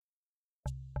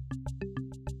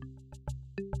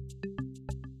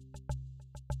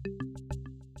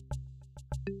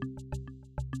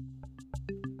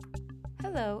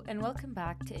Hello and welcome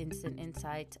back to Instant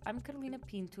Insights. I'm Carolina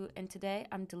Pinto, and today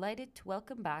I'm delighted to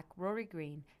welcome back Rory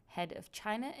Green, Head of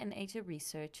China and Asia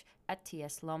Research at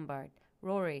TS Lombard.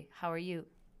 Rory, how are you?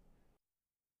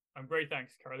 I'm great,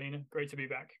 thanks, Carolina. Great to be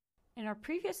back. In our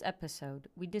previous episode,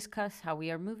 we discussed how we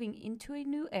are moving into a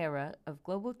new era of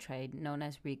global trade known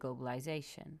as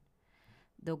reglobalization.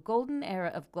 The golden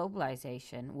era of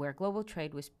globalization, where global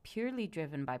trade was purely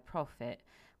driven by profit,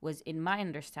 was, in my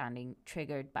understanding,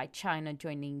 triggered by China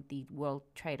joining the World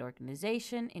Trade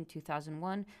Organization in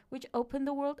 2001, which opened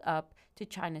the world up to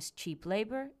China's cheap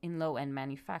labor in low end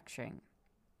manufacturing.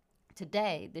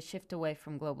 Today, the shift away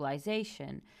from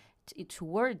globalization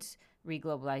towards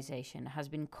reglobalization has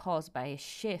been caused by a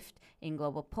shift in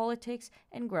global politics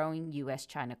and growing US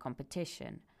China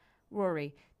competition.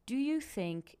 Rory, do you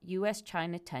think US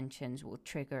China tensions will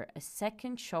trigger a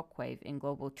second shockwave in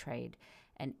global trade?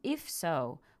 And if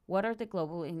so, what are the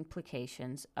global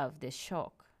implications of this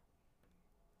shock?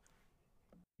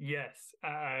 Yes,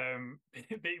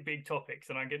 big topics,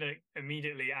 and I'm going to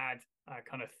immediately add a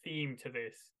kind of theme to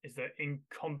this. Is that in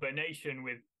combination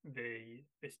with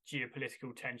this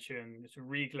geopolitical tension, this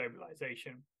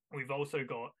reglobalization, we've also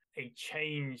got a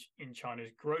change in China's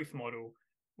growth model,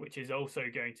 which is also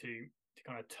going to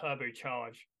kind of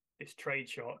turbocharge this trade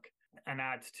shock and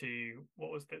add to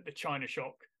what was the China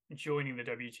shock joining the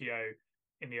WTO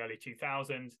in the early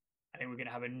 2000s. I think we're going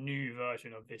to have a new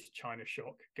version of this China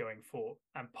shock going forward.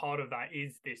 And part of that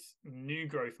is this new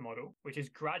growth model, which has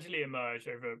gradually emerged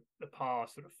over the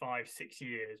past sort of 5, 6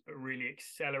 years, but really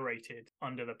accelerated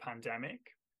under the pandemic.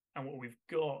 And what we've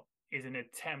got is an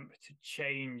attempt to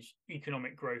change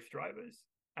economic growth drivers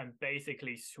and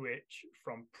basically switch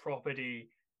from property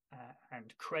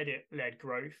and credit-led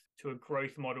growth to a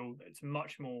growth model that's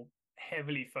much more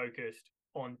heavily focused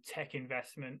on tech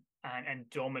investment and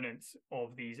dominance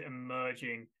of these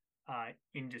emerging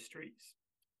industries.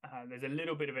 There's a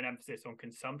little bit of an emphasis on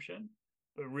consumption,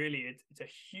 but really it's a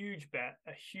huge bet,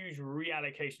 a huge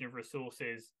reallocation of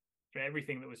resources for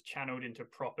everything that was channeled into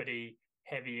property,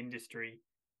 heavy industry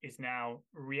is now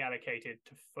reallocated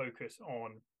to focus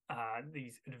on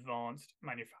these advanced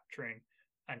manufacturing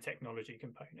and technology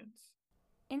components.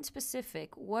 In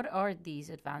specific, what are these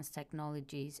advanced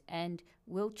technologies, and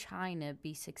will China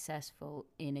be successful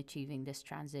in achieving this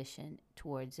transition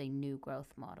towards a new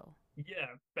growth model? Yeah,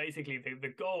 basically the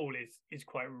goal is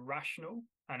quite rational.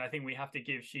 And I think we have to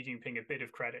give Xi Jinping a bit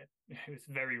of credit. It's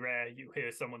very rare you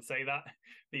hear someone say that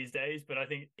these days, but I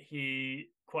think he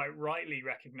quite rightly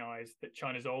recognized that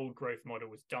China's old growth model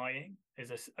was dying.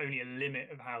 Only a limit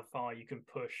of how far you can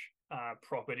push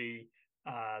property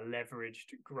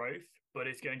leveraged growth, but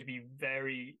it's going to be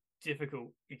very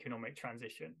difficult economic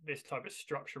transition. This type of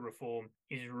structural reform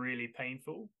is really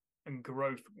painful, and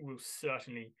growth will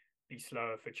certainly be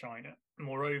slower for China.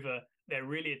 Moreover, they're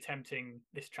really attempting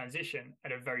this transition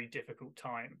at a very difficult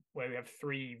time where we have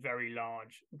three very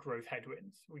large growth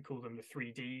headwinds. We call them the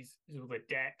three Ds. This is all the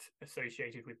debt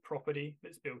associated with property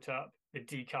that's built up, the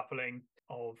decoupling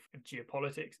of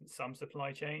geopolitics and some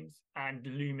supply chains, and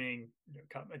looming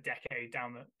a decade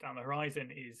down the horizon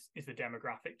is the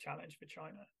demographic challenge for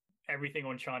China. Everything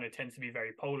on China tends to be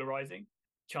very polarizing.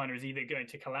 China is either going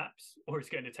to collapse or it's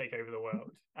going to take over the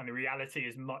world. And the reality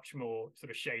is much more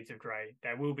sort of shades of grey.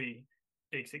 There will be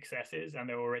big successes, and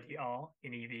there already are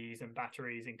in EVs and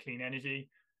batteries and clean energy,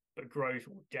 but growth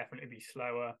will definitely be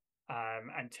slower,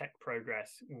 and tech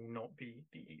progress will not be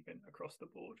even across the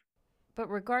board. But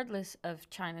regardless of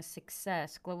China's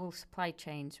success, global supply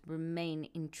chains remain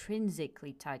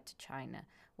intrinsically tied to China.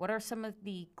 What are some of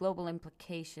the global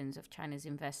implications of China's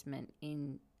investment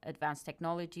in advanced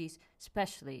technologies,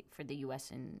 especially for the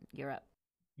US and Europe?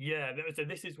 Yeah, so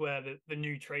this is where the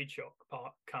new trade shock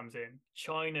part comes in.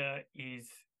 China is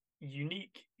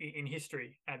unique in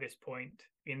history at this point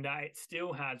in that it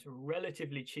still has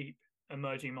relatively cheap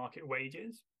emerging market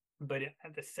wages, but it,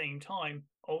 at the same time,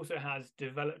 also has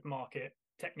developed market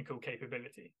technical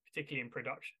capability, particularly in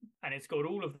production. And it's got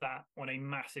all of that on a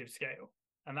massive scale.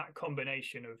 And that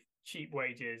combination of cheap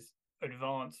wages,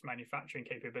 advanced manufacturing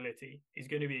capability is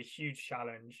going to be a huge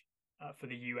challenge for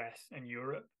the US and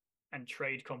Europe. And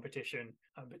trade competition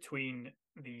between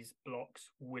these blocks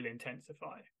will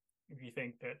intensify. If you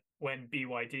think that when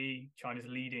BYD, China's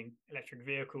leading electric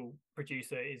vehicle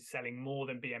producer, is selling more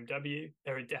than BMW,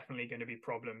 there are definitely going to be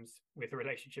problems with the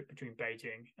relationship between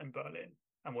Beijing and Berlin.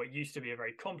 And what used to be a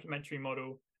very complementary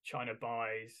model, China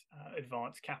buys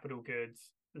advanced capital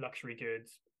goods, luxury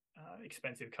goods,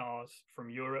 expensive cars from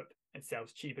Europe and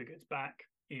sells cheaper goods back,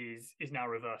 is now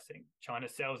reversing. China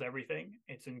sells everything.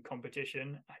 It's in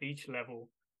competition at each level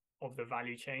of the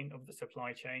value chain, of the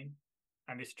supply chain.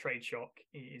 And this trade shock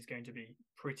is going to be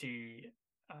pretty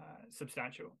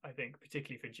substantial, I think,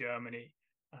 particularly for Germany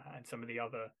and some of the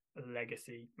other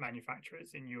legacy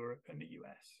manufacturers in Europe and the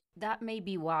US. That may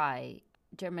be why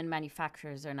German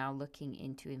manufacturers are now looking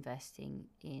into investing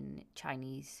in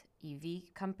Chinese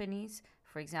EV companies.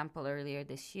 For example, earlier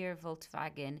this year,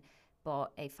 Volkswagen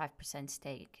bought a 5%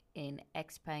 stake in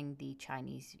XPeng, the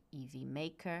Chinese EV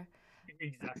maker.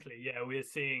 Exactly. Yeah, we're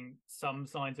seeing some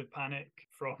signs of panic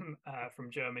from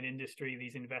German industry.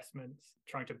 These investments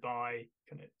trying to buy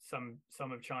kind of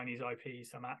some of Chinese IP,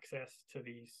 some access to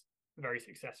these very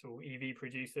successful EV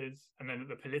producers. And then at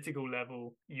the political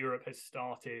level, Europe has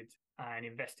started an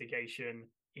investigation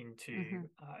into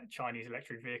Chinese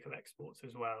electric vehicle exports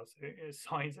as well. So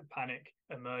signs of panic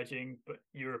emerging, but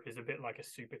Europe is a bit like a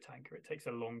super tanker. It takes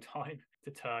a long time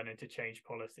to turn and to change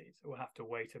policies. So we'll have to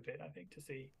wait a bit, I think, to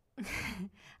see.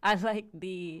 I like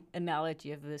the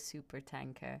analogy of the super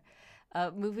tanker.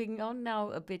 Moving on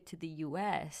now a bit to the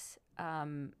US.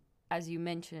 As you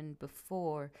mentioned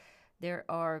before, there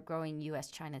are growing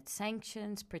US-China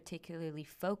sanctions, particularly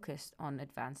focused on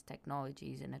advanced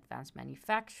technologies and advanced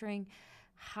manufacturing.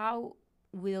 How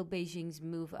will Beijing's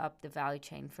move up the value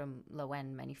chain from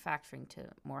low-end manufacturing to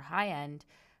more high-end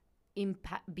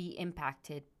be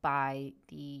impacted by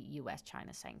the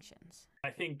US-China sanctions? I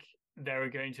think there are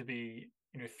going to be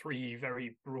three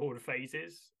very broad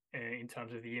phases in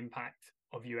terms of the impact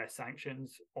of US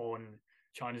sanctions on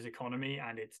China's economy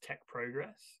and its tech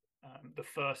progress. The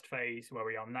first phase, where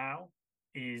we are now,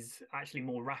 is actually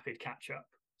more rapid catch up.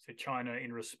 So China,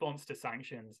 in response to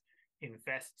sanctions,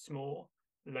 invests more.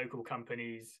 Local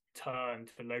companies turn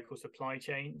to local supply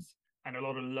chains, and a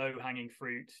lot of low-hanging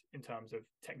fruit in terms of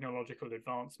technological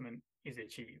advancement is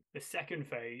achieved. The second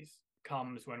phase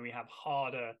comes when we have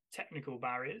harder technical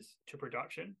barriers to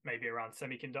production, maybe around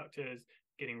semiconductors,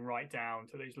 getting right down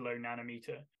to those low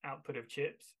nanometer output of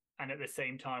chips. And at the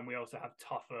same time, we also have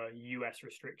tougher US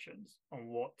restrictions on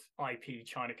what IP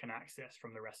China can access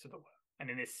from the rest of the world. And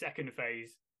in this second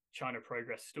phase, China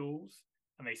progress stalls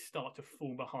and they start to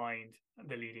fall behind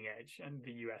the leading edge. And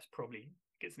the US probably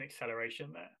gets an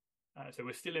acceleration there. So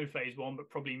we're still in phase one, but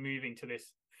probably moving to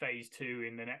this phase two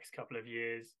in the next couple of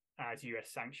years as US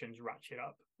sanctions ratchet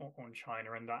up on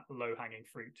China and that low-hanging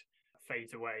fruit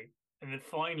fades away. And then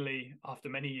finally, after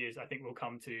many years, I think we'll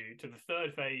come to the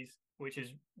third phase, which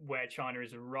is where China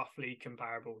is roughly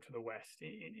comparable to the West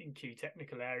in key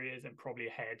technical areas and probably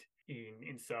ahead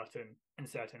in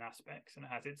certain aspects, and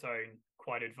it has its own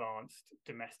quite advanced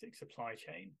domestic supply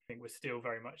chain. I think we're still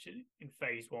very much in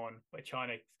phase one, where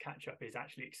China's catch-up is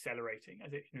actually accelerating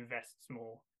as it invests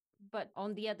more. But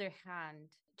on the other hand,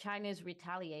 China is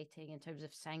retaliating in terms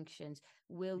of sanctions.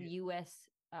 Will US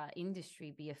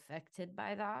industry be affected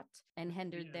by that and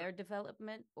hinder their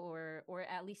development or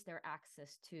at least their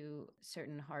access to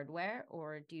certain hardware?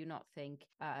 Or do you not think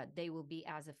they will be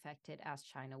as affected as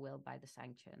China will by the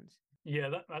sanctions? Yeah,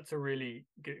 that's a really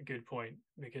good point,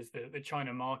 because the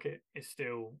China market is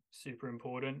still super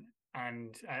important.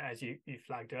 And as you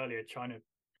flagged earlier, China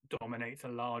dominates a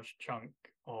large chunk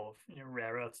of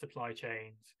rare earth supply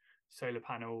chains, solar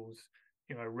panels,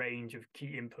 a range of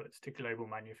key inputs to global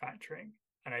manufacturing.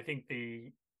 And I think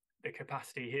the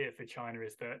capacity here for China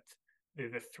is that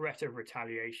the threat of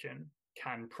retaliation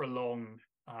can prolong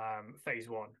phase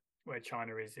one, where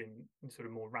China is in sort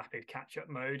of more rapid catch-up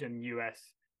mode, and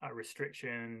US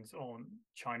restrictions on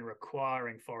China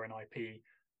acquiring foreign IP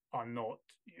are not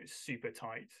super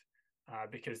tight.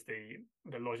 Because the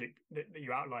logic that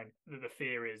you outlined, the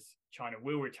fear is China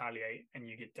will retaliate and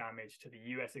you get damage to the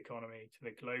US economy, to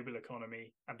the global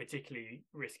economy, and particularly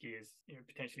risky is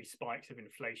potentially spikes of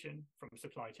inflation from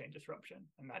supply chain disruption.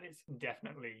 And that is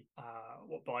definitely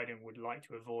what Biden would like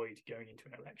to avoid going into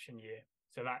an election year.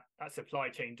 So that supply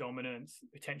chain dominance,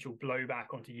 potential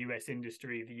blowback onto US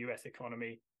industry, the US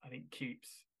economy, I think keeps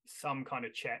some kind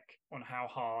of check on how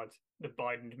hard the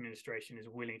Biden administration is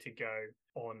willing to go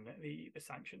on the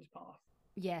sanctions path.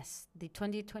 Yes, the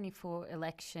 2024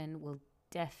 election will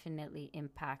definitely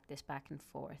impact this back and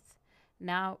forth.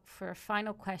 Now, for a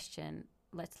final question,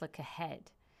 let's look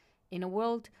ahead. In a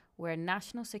world where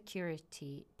national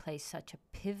security plays such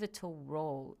a pivotal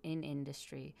role in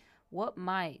industry, what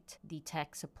might the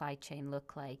tech supply chain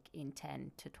look like in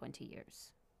 10 to 20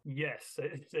 years? Yes, so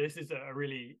this is a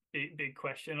really big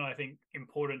question. I think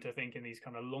important to think in these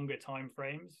kind of longer time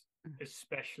frames, Mm.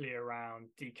 especially around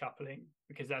decoupling,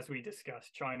 because as we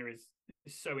discussed, China is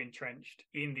so entrenched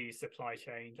in these supply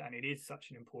chains, and it is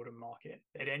such an important market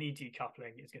that any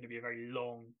decoupling is going to be a very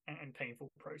long and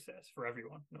painful process for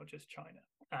everyone, not just China.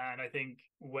 And I think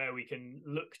where we can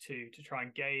look to try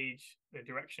and gauge the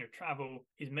direction of travel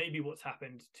is maybe what's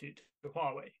happened to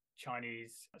Huawei,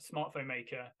 Chinese smartphone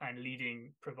maker and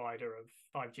leading provider of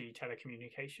 5G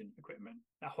telecommunication equipment.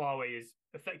 Now, Huawei is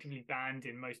effectively banned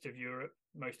in most of Europe,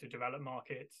 most of developed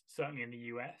markets, certainly in the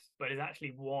US, but has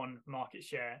actually won market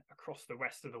share across the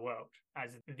rest of the world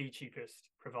as the cheapest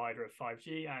provider of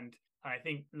 5G. And I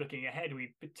think looking ahead,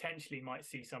 we potentially might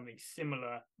see something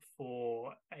similar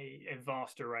for a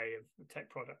vast array of tech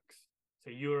products. So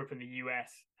Europe and the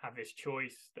US have this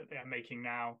choice that they are making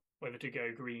now, whether to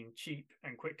go green cheap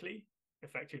and quickly,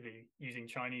 effectively using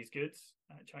Chinese goods,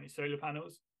 Chinese solar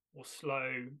panels, or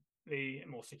slowly,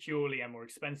 more securely, and more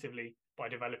expensively by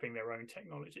developing their own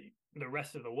technology. The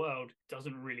rest of the world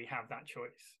doesn't really have that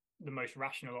choice. The most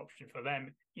rational option for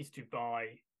them is to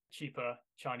buy cheaper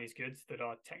Chinese goods that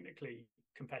are technically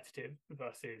competitive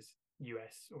versus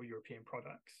US or European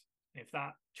products. If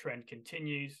that trend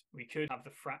continues, we could have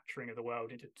the fracturing of the world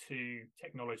into two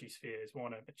technology spheres,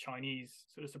 one a Chinese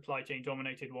sort of supply chain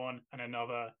dominated one, and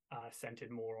another centered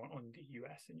more on the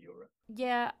US and Europe.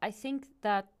 Yeah, I think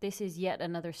that this is yet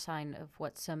another sign of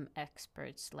what some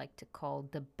experts like to call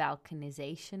the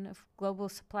balkanization of global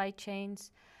supply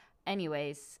chains.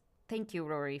 Anyways, thank you,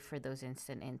 Rory, for those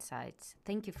instant insights.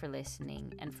 Thank you for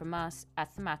listening. And from us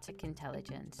at Thematic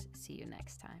Intelligence, see you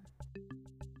next time.